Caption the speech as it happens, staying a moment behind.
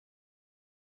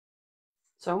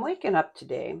So I'm waking up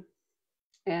today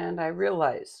and I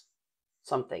realize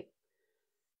something.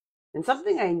 And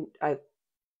something I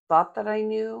thought that I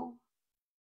knew,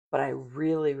 but I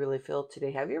really, really feel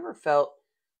today. Have you ever felt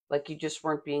like you just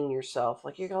weren't being yourself?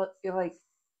 Like you're like,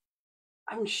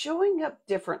 I'm showing up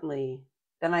differently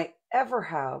than I ever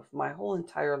have my whole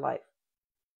entire life.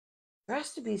 There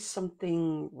has to be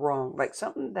something wrong, like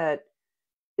something that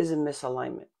is a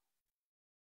misalignment.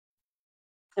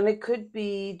 And it could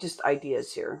be just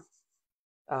ideas here.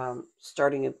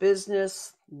 Starting a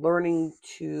business, learning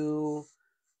to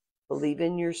believe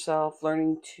in yourself,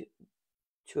 learning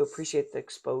to appreciate the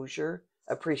exposure,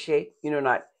 appreciate,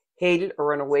 not hate it or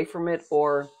run away from it,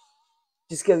 or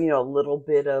just give, a little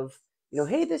bit of,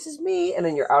 hey, this is me. And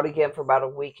then you're out again for about a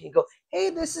week and you go, hey,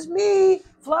 this is me,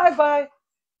 fly by.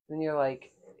 And you're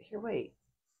like, here, wait.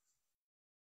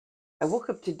 I woke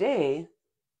up today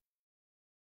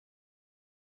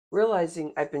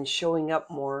realizing I've been showing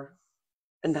up more,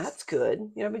 and that's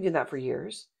good. I've been doing that for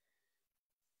years.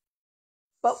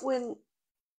 But when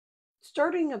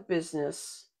starting a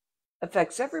business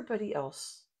affects everybody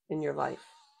else in your life,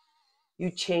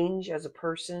 you change as a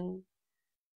person,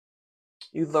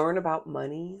 you learn about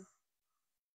money.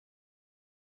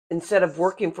 Instead of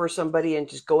working for somebody and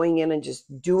just going in and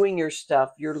just doing your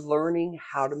stuff, you're learning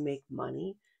how to make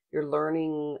money. You're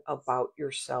learning about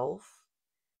yourself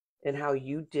and how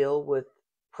you deal with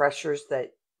pressures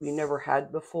that you never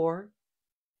had before.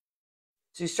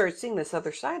 So you start seeing this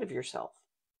other side of yourself.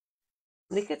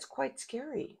 And it gets quite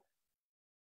scary.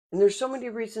 And there's so many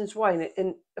reasons why.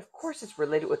 And of course, it's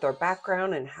related with our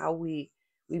background and how we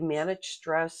manage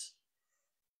stress.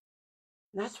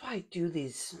 And that's why I do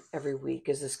these every week,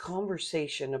 is this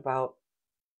conversation about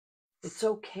it's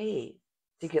okay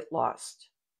to get lost.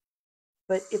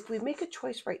 But if we make a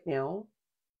choice right now,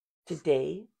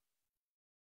 today,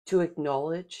 to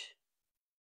acknowledge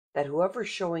that whoever's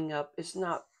showing up is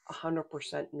not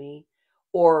 100% me,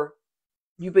 or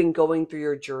you've been going through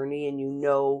your journey and you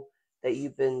know that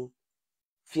you've been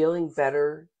feeling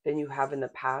better than you have in the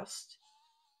past,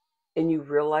 and you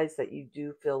realize that you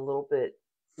do feel a little bit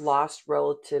lost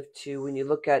relative to when you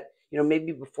look at,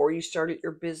 maybe before you started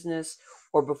your business,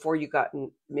 or before you got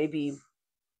maybe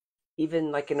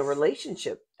even like in a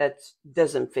relationship that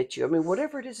doesn't fit you. I mean,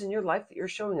 whatever it is in your life that you're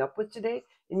showing up with today,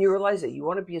 and you realize that you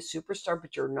want to be a superstar,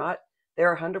 but you're not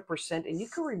there 100%, and you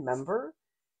can remember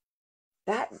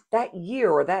that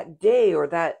year or that day or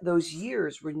those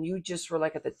years when you just were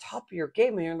like at the top of your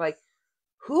game, and you're like,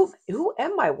 who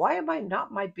am I? Why am I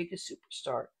not my biggest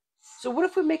superstar? So what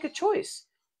if we make a choice?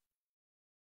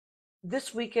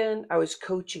 This weekend, I was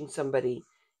coaching somebody,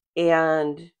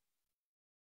 and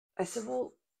I said,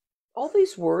 well, all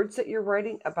these words that you're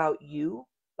writing about you,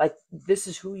 like this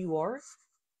is who you are,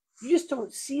 you just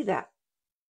don't see that.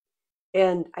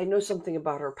 And I know something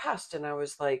about her past, and I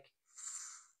was like,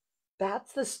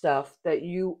 that's the stuff that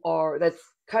you are, that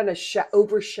kind of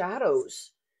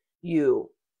overshadows you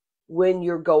when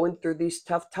you're going through these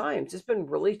tough times. It's been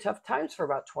really tough times for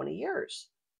about 20 years.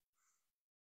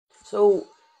 So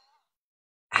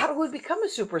how do we become a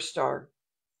superstar?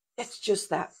 It's just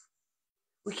that.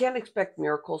 We can't expect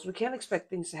miracles. We can't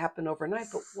expect things to happen overnight.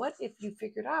 But what if you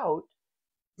figured out,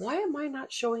 why am I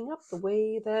not showing up the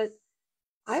way that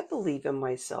I believe in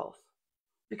myself?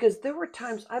 Because there were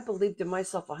times I believed in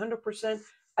myself 100%.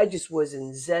 I just was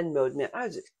in Zen mode, man. I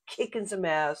was just kicking some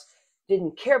ass,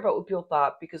 didn't care about what people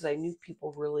thought, because I knew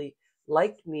people really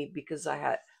liked me, because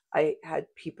I had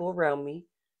people around me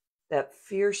that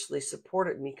fiercely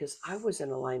supported me because I was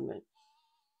in alignment.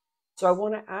 So I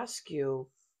want to ask you,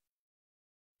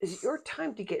 is it your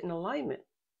time to get in alignment?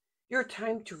 Your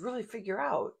time to really figure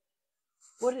out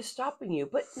what is stopping you,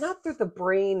 but not through the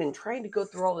brain and trying to go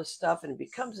through all this stuff and it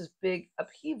becomes this big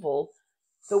upheaval.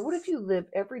 But what if you live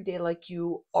every day like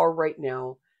you are right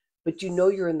now, but you know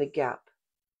you're in the gap?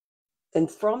 And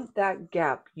from that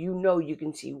gap, you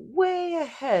can see way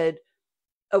ahead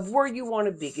of where you want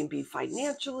to be. It can be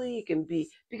financially, it can be,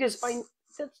 because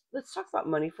let's talk about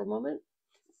money for a moment.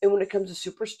 And when it comes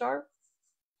to superstar,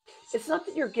 it's not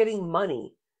that you're getting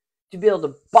money to be able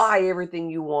to buy everything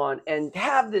you want and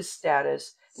have this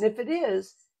status. And if it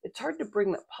is, it's hard to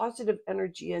bring that positive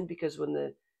energy in, because when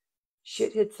the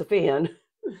shit hits the fan,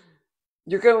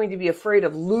 you're going to be afraid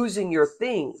of losing your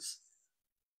things.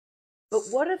 But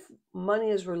what if money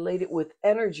is related with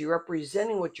energy,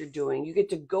 representing what you're doing? You get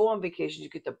to go on vacations, you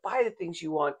get to buy the things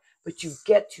you want, but you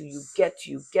get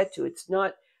to. It's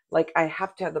not like I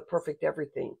have to have the perfect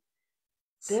everything.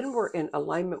 Then we're in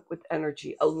alignment with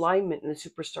energy, alignment in the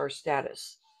superstar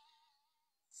status.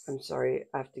 I'm sorry,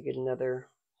 I have to get another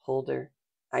holder.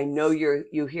 I know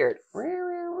you hear it.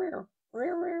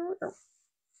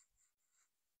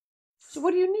 So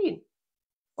what do you need?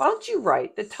 Why don't you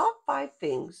write the top 5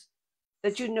 things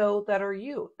that you know that are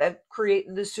you, that create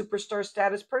the superstar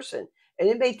status person? And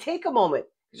it may take a moment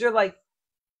because you're like,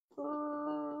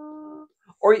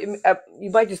 or you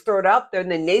might just throw it out there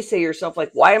and then naysay yourself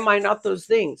like, why am I not those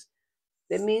things?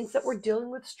 That means that we're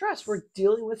dealing with stress. We're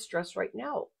dealing with stress right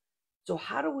now. So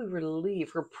how do we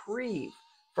reprieve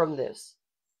from this?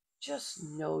 Just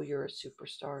know you're a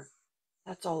superstar.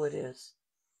 That's all it is.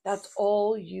 That's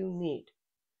all you need.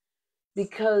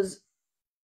 Because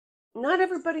not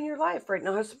everybody in your life right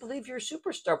now has to believe you're a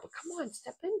superstar, but come on,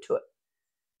 step into it.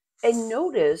 And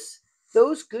notice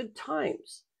those good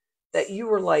times that you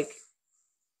were like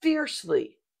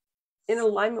fiercely in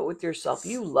alignment with yourself.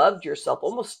 You loved yourself,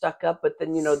 almost stuck up, but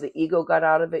then, the ego got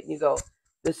out of it and you go,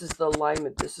 this is the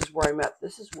alignment. This is where I'm at.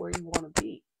 This is where you want to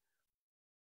be.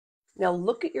 Now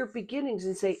look at your beginnings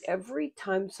and say, every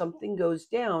time something goes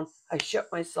down, I shut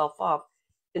myself off.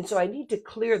 And so I need to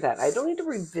clear that. I don't need to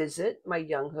revisit my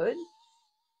younghood,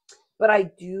 but I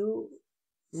do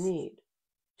need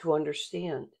to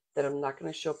understand that I'm not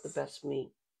going to show up the best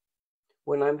me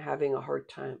when I'm having a hard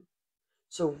time.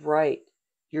 So write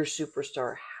your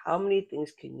superstar. How many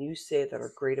things can you say that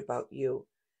are great about you?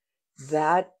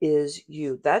 That is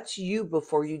you. That's you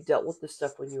before you dealt with the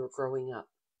stuff when you were growing up.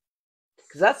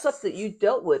 Because that's stuff that you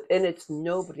dealt with, and it's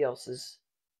nobody else's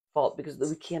fault, because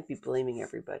we can't be blaming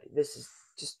everybody. This is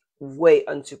just way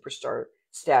unsuperstar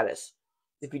status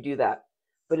if you do that.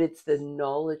 But it's the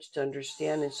knowledge to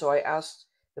understand. And so I asked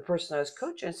the person I was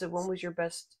coaching, I said, when was your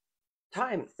best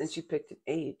time? And she picked an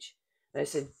age. And I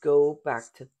said, go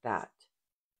back to that.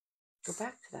 Go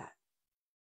back to that.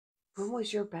 When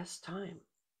was your best time?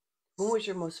 When was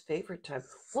your most favorite time?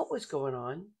 What was going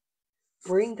on?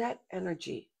 Bring that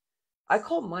energy. I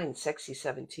call mine Sexy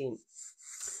 17.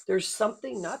 There's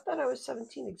something, not that I was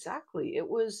 17 exactly. It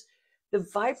was the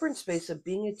vibrant space of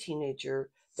being a teenager,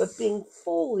 but being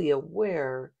fully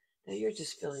aware that you're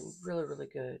just feeling really, really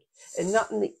good. And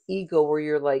not in the ego where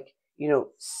you're like,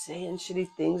 saying shitty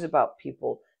things about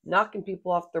people, knocking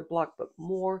people off their block, but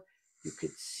more you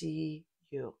could see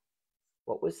you.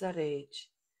 What was that age?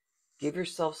 Give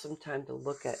yourself some time to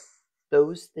look at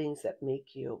those things that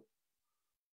make you.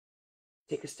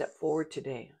 Take a step forward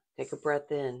today. Take a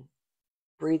breath in.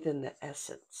 Breathe in the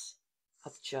essence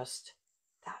of just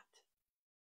that.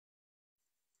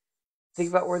 Think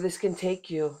about where this can take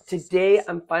you. Today,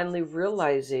 I'm finally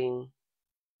realizing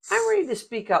I'm ready to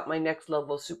speak out my next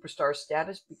level of superstar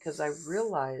status, because I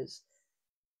realize,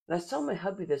 and I was telling my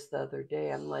hubby this the other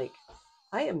day, I'm like,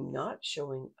 I am not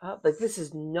showing up. Like, this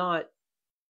is not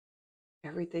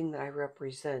everything that I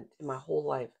represent in my whole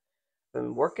life. I've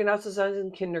been working out since I was in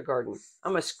kindergarten.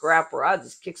 I'm a scrapper. I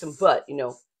just kick some butt,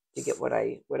 to get what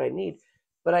I need.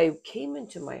 But I came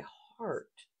into my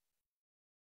heart,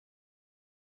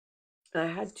 and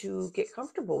I had to get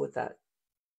comfortable with that.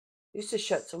 I used to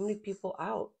shut so many people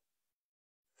out.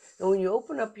 And when you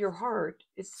open up your heart,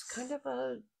 it's kind of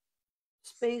a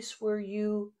space where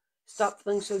you stop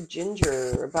feeling so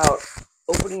ginger about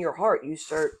opening your heart. You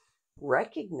start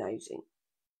recognizing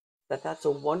that that's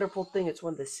a wonderful thing. It's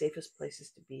one of the safest places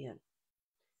to be in,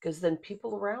 because then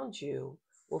people around you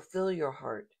will fill your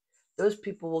heart. Those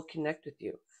people will connect with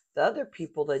you. The other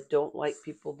people that don't like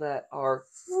people that are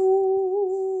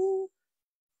will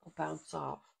bounce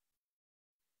off.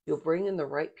 You'll bring in the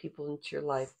right people into your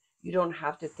life. You don't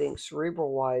have to think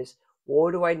cerebral wise,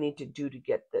 what do I need to do to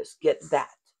get this, get that?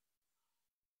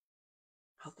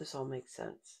 I hope this all makes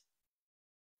sense.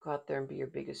 Go out there and be your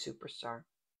biggest superstar.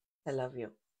 I love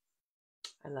you.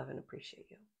 I love and appreciate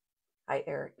you. Hi,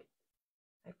 Eric.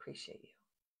 I appreciate you.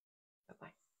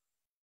 Bye-bye.